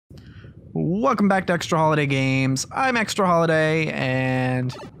Welcome back to Extra Holiday Games. I'm Extra Holiday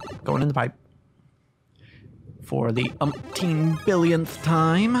and going in the pipe for the umpteen billionth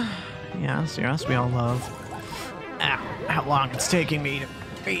time. Yes, we all love how long it's taking me to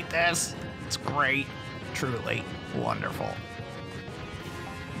beat this. It's great, truly wonderful.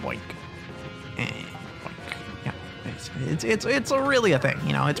 Boink. And boink. Yeah, it's really a thing,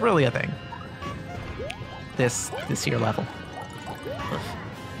 you know, it's really a thing. This here level.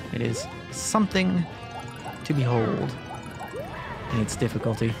 It is something to behold in its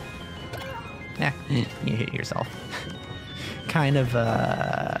difficulty. You hit yourself. kind of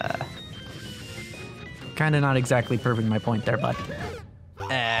not exactly proving my point there, but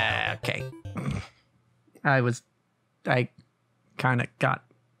okay. I kind of got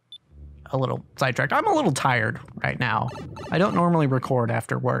a little sidetracked. I'm a little tired right now. I don't normally record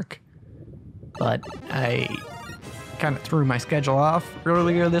after work, but I kind of threw my schedule off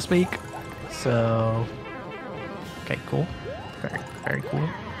earlier this week. So, okay, cool. Very cool.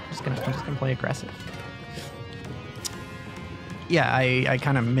 I'm just gonna play aggressive. Yeah, I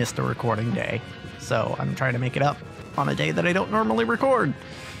kind of missed a recording day, so I'm trying to make it up on a day that I don't normally record.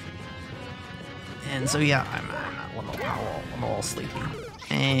 And so yeah, I'm a little sleepy,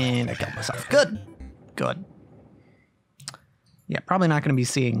 and I killed myself. Good. Yeah, probably not gonna be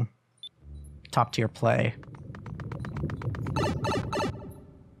seeing top tier play.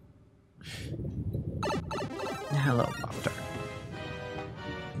 Hello, Pop-Tart.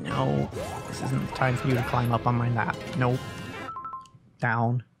 No, this isn't the time for you to climb up on my lap. Nope.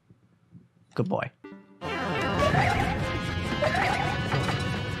 Down. Good boy. I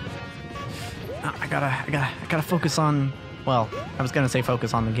gotta focus on, well, I was gonna say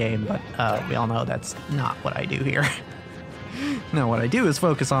focus on the game, but we all know that's not what I do here. No, what I do is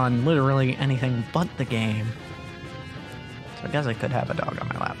focus on literally anything but the game. So I guess I could have a dog on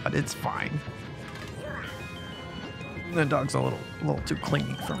my lap, but it's fine. The dog's a little too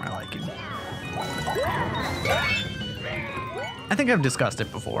clingy for my liking. I think I've discussed it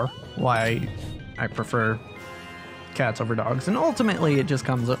before, why I prefer cats over dogs, and ultimately it just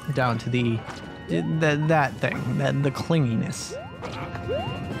comes down to the clinginess.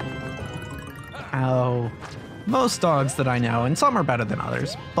 How most dogs that I know, and some are better than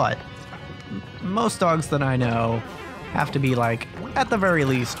others, but most dogs that I know have to be, like, at the very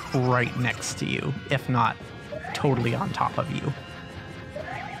least right next to you, if not totally on top of you.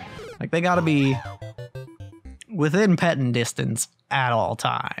 Like, they gotta be within petting distance at all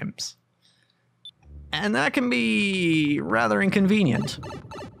times. And that can be rather inconvenient.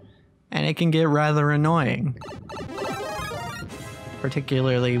 And it can get rather annoying.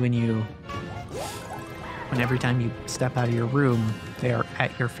 Particularly when every time you step out of your room, they are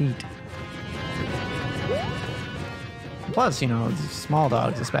at your feet. Plus, you know, small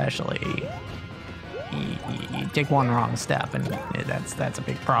dogs especially, you take one wrong step and that's a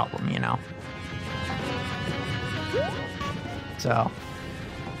big problem, you know. So,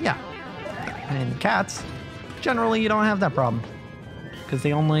 yeah. And cats, generally you don't have that problem, because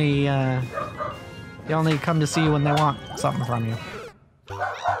they only come to see you when they want something from you.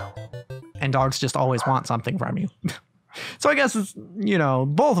 And dogs just always want something from you. So I guess it's, you know,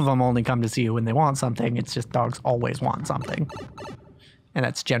 both of them only come to see you when they want something. It's just dogs always want something. And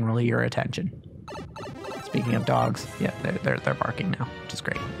that's generally your attention. Speaking of dogs, yeah, they're barking now, which is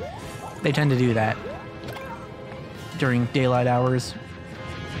great. They tend to do that during daylight hours,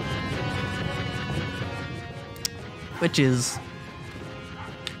 which is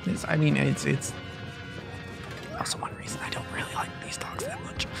I mean, it's also one reason I don't really like these dogs that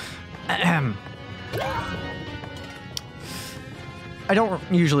much. I don't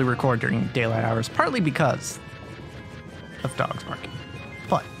usually record during daylight hours, partly because of dogs barking,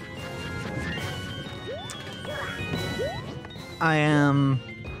 but I'm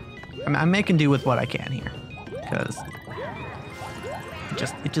making do with what I can here, because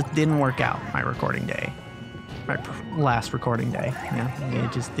it just didn't work out, my recording day, my last recording day. Yeah,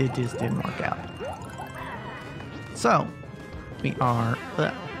 it just didn't work out. So we are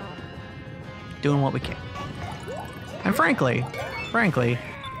doing what we can, and frankly,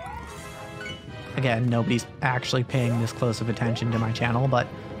 again, nobody's actually paying this close of attention to my channel, but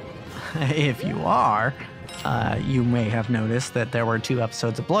if you are, you may have noticed that there were 2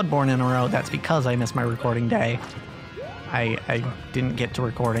 episodes of Bloodborne in a row. That's because I missed my recording day. I didn't get to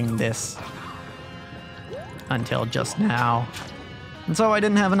recording this until just now, and so I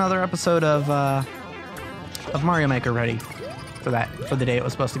didn't have another episode of Mario Maker ready for the day it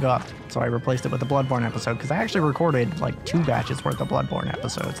was supposed to go up. So I replaced it with a Bloodborne episode, because I actually recorded like 2 batches worth of Bloodborne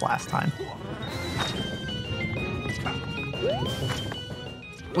episodes last time.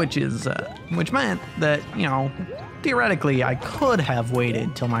 which meant that, you know, theoretically I could have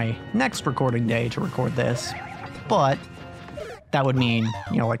waited till my next recording day to record this, but that would mean,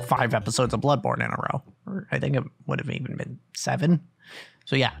 you know, like 5 episodes of Bloodborne in a row. Or I think it would have even been 7.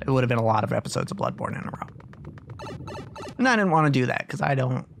 So yeah, it would have been a lot of episodes of Bloodborne in a row. And I didn't want to do that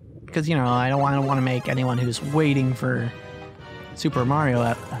because you know, I don't want to make anyone who's waiting for Super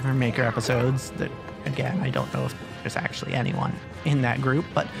Mario Maker episodes, that again, I don't know if there's actually anyone in that group,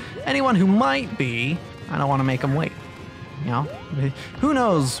 but anyone who might be, I don't want to make them wait. You know, who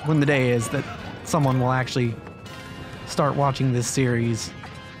knows when the day is that someone will actually start watching this series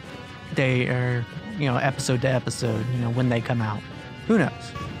day, or, you know, episode to episode, you know, when they come out. Who knows?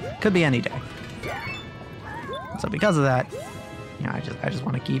 Could be any day. So because of that, you know, I just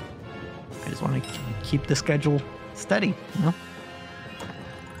want to keep the schedule steady, you know?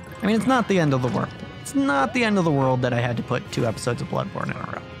 I mean, it's not the end of the world. It's not the end of the world that I had to put 2 episodes of Bloodborne in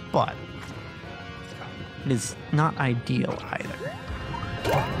a row, but it is not ideal either.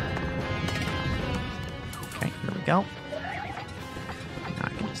 Okay, here we go. Now I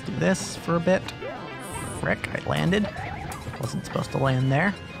can just do this for a bit. Frick, I landed. Wasn't supposed to land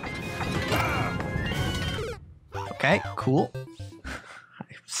there. Okay, cool. I'm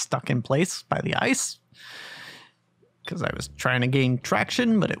stuck in place by the ice because I was trying to gain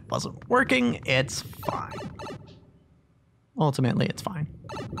traction, but it wasn't working. It's fine. Ultimately, it's fine.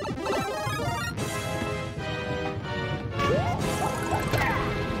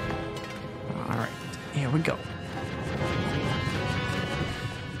 All right, here we go.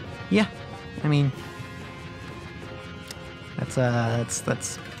 Yeah, I mean, that's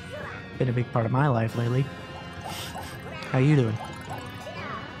been a big part of my life lately. How you doing?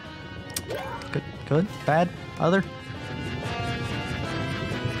 Good, bad, other?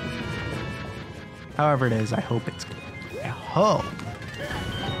 However it is, I hope it's good. I hope.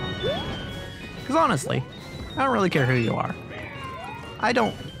 Because honestly, I don't really care who you are. I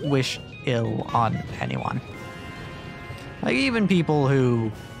don't wish ill on anyone. Like, even people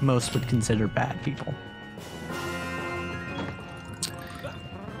who most would consider bad people.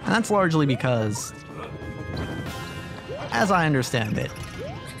 And that's largely because, as I understand it,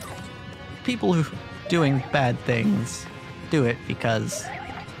 people who doing bad things do it because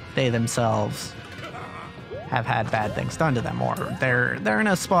they themselves have had bad things done to them, or they're in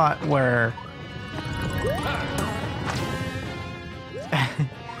a spot where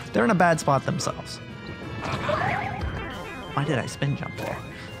they're in a bad spot themselves. Why did I spin jump there?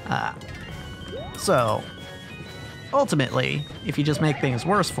 So ultimately, if you just make things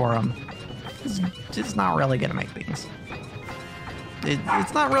worse for them, it's not really gonna make things.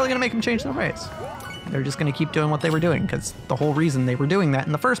 It's not really gonna make them change their ways. They're just gonna keep doing what they were doing, because the whole reason they were doing that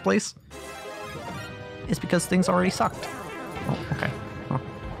in the first place is because things already sucked. Oh, okay. Well,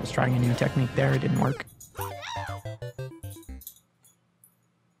 I was trying a new technique there, it didn't work.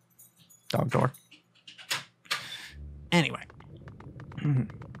 Dog door. Anyway.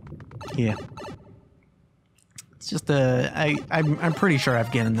 Yeah. It's just I'm pretty sure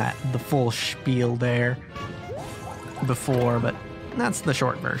I've given the full spiel there before, but that's the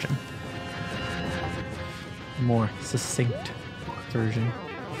short version. More succinct version.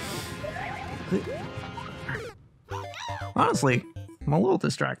 Honestly, I'm a little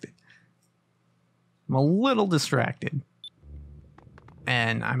distracted.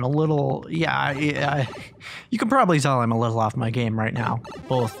 And I'm a little, yeah, you can probably tell I'm a little off my game right now.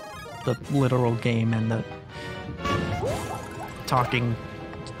 Both the literal game and the talking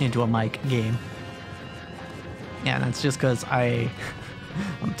into a mic game. Yeah, and that's just because I'm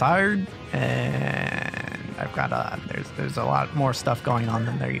tired, and I've got there's a lot more stuff going on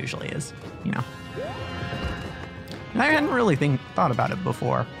than there usually is, you know. And I hadn't really thought about it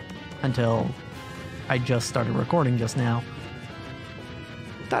before until I just started recording just now.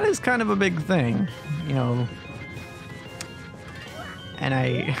 That is kind of a big thing, you know.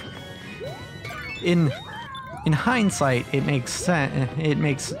 And in hindsight, it makes sense. It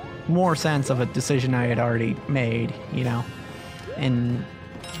makes more sense of a decision I had already made, you know, in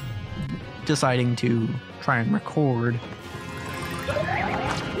deciding to try and record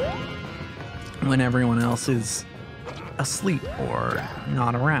when everyone else is asleep or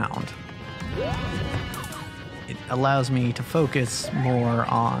not around. It allows me to focus more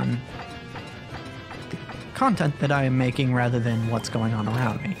on the content that I am making rather than what's going on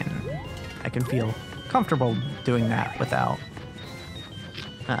around me, and I can feel comfortable doing that without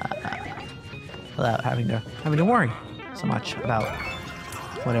having to worry so much about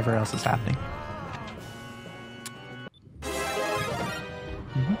whatever else is happening.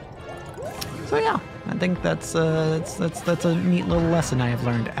 So yeah, think that's a neat little lesson I have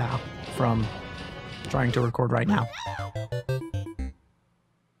learned from trying to record right now.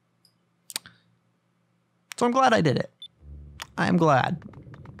 So I'm glad I did it. I am glad,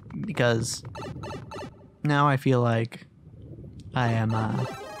 because now I feel like I am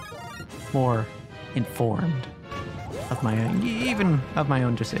more informed of my own, even of my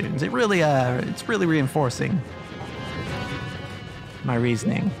own decisions. It really, it's really reinforcing my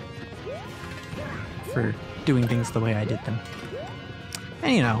reasoning for doing things the way I did them.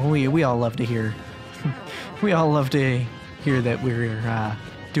 And you know, we all love to hear, we all love to hear that we're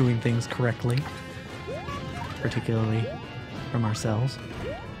doing things correctly, particularly from ourselves.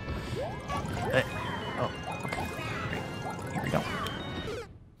 Oh, okay. Right, here we go.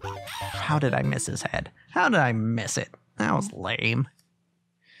 How did I miss his head? How did I miss it? That was lame.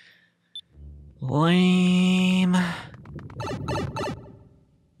 Lame.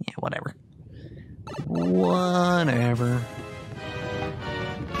 Yeah, whatever. Whatever.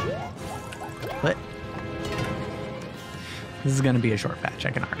 But this is gonna be a short patch,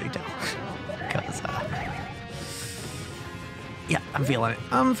 I can already tell. Because, yeah, I'm feeling it.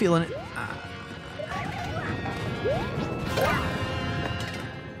 I'm feeling it.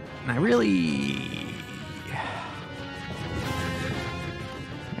 And I really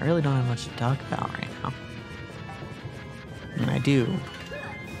don't have much to talk about right now. I mean, I do,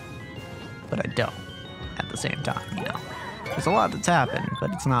 but I don't at the same time, you know. There's a lot that's happened,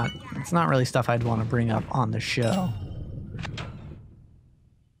 but it's not really stuff I'd want to bring up on the show.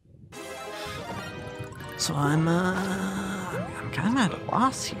 So I'm kind of at a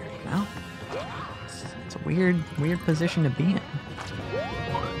loss here, you know. It's a weird position to be in.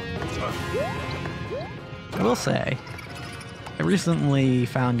 I will say, I recently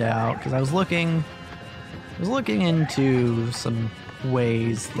found out, because I was looking into some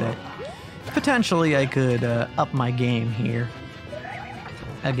ways that potentially I could up my game here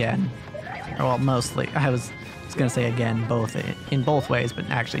again. Well, mostly. I was gonna say again, in both ways, but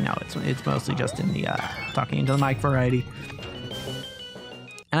actually no, it's mostly just in the talking into the mic variety.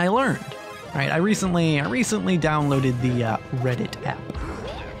 And I learned, right? I recently downloaded the Reddit app.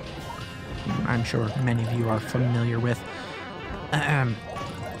 I'm sure many of you are familiar with. I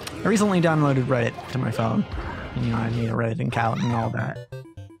recently downloaded Reddit to my phone. You know, I made a Reddit account and all that.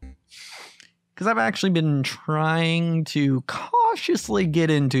 Because I've actually been trying to cautiously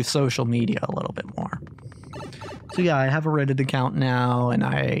get into social media a little bit more. So yeah, I have a Reddit account now, and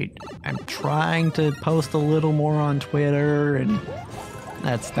I'm trying to post a little more on Twitter, and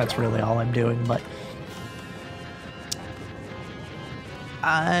that's really all I'm doing. But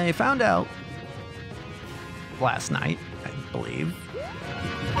I found out last night, I believe,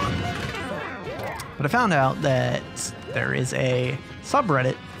 but I found out that there is a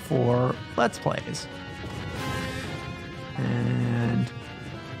subreddit for Let's Plays. And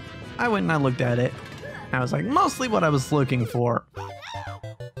I went and I looked at it. And I was like, mostly what I was looking for.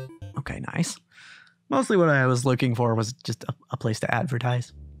 Okay, nice. Mostly what I was looking for was just a place to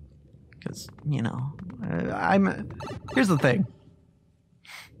advertise. Because, you know, here's the thing.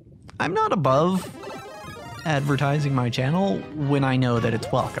 I'm not above advertising my channel when I know that it's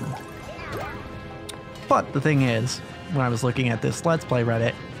welcome. But the thing is, when I was looking at this Let's Play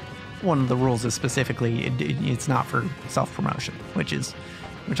Reddit, one of the rules is specifically it's not for self-promotion,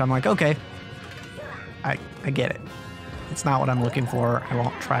 which I'm like, okay, I get it. It's not what I'm looking for. I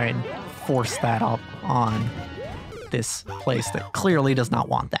won't try and force that up on this place that clearly does not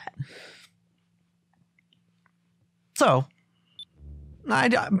want that. So,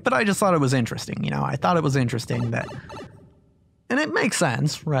 but I just thought it was interesting, you know. I thought it was interesting that, and it makes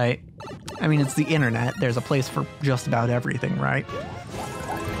sense, right? I mean, it's the internet. There's a place for just about everything, right?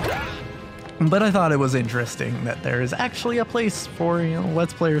 But I thought it was interesting that there is actually a place for, you know,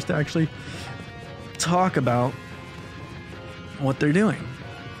 Let's Players to actually talk about what they're doing.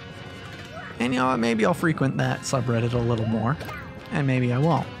 And, you know, maybe I'll frequent that subreddit a little more, and maybe I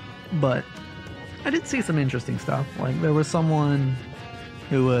won't. But I did see some interesting stuff. Like, there was someone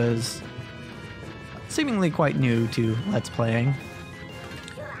who was seemingly quite new to Let's Playing,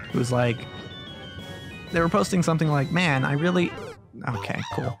 who was like, they were posting something like, man, I really... Okay,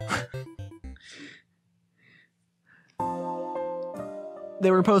 cool. They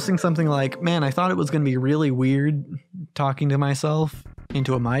were posting something like, man, I thought it was going to be really weird talking to myself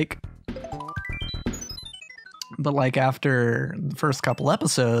into a mic. But like after the first couple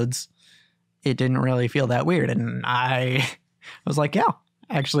episodes, it didn't really feel that weird. And I was like, yeah,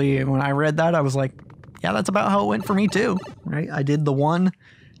 actually, when I read that, I was like, yeah, that's about how it went for me too, right? I did the one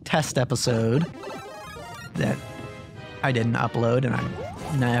test episode that I didn't upload, and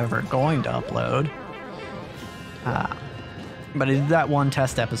I'm never going to upload. But I did that one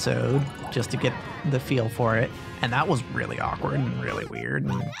test episode just to get the feel for it, and that was really awkward and really weird.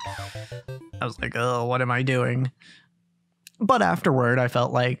 And I was like, oh, what am I doing? But afterward, I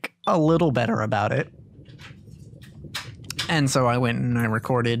felt like a little better about it. And so I went and I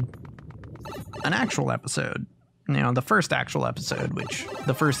recorded an actual episode. You know, the first actual episode, which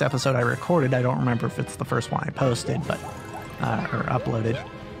the first episode I recorded, I don't remember if it's the first one I posted, but or uploaded.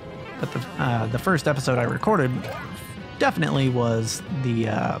 But the first episode I recorded definitely was the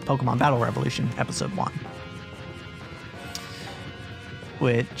Pokemon Battle Revolution episode 1,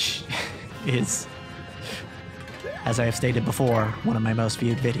 which is, as I have stated before, one of my most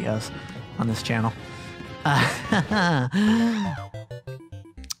viewed videos on this channel.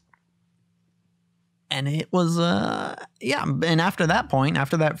 And it was, yeah, and after that point,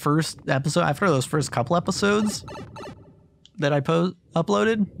 after that first episode, after those first couple episodes that I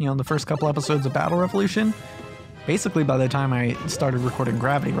uploaded, you know, the first couple episodes of Battle Revolution, basically by the time I started recording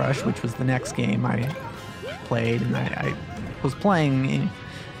Gravity Rush, which was the next game I played, and I was playing,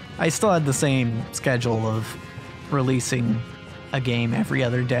 I still had the same schedule of releasing a game every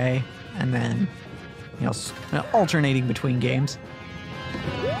other day, and then, you know, alternating between games.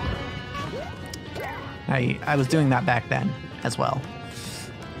 I was doing that back then as well.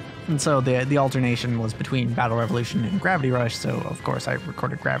 And so the alternation was between Battle Revolution and Gravity Rush, so of course I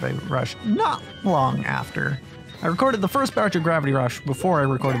recorded Gravity Rush not long after. I recorded the first batch of Gravity Rush before I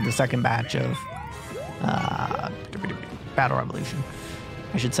recorded the second batch of Battle Revolution.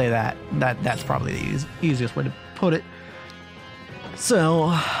 I should say that's probably the easiest way to put it. So,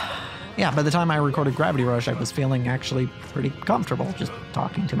 yeah, by the time I recorded Gravity Rush, I was feeling actually pretty comfortable just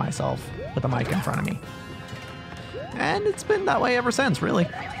talking to myself with a mic in front of me. And it's been that way ever since, really.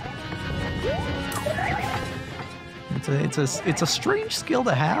 It's a strange skill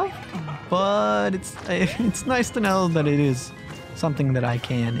to have, but it's nice to know that it is something that I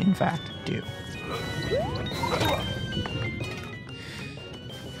can, in fact, do.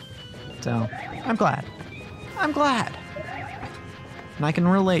 So, I'm glad. I'm glad. And I can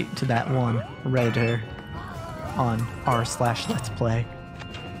relate to that one Redditor on r/Let's Play.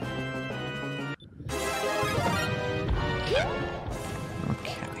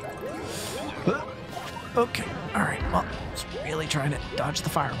 Okay, alright, well, I was really trying to dodge the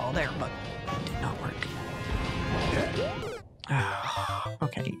fireball there, but it did not work.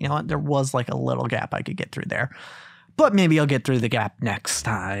 Okay, you know what, there was like a little gap I could get through there. But maybe I'll get through the gap next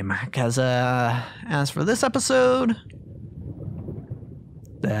time, because as for this episode,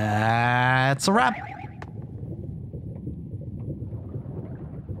 that's a wrap.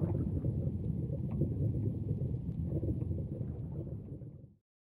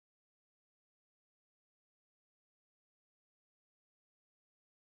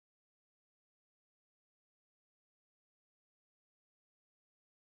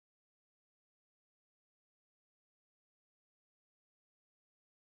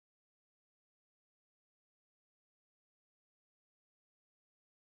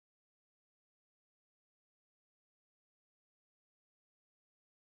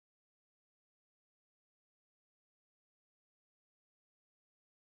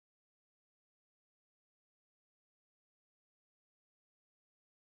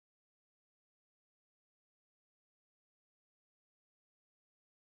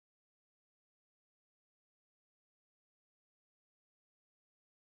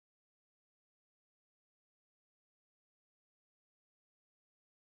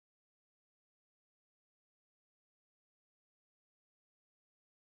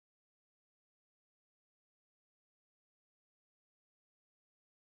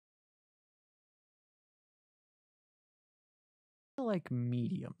 Like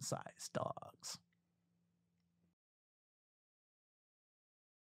medium-sized dogs.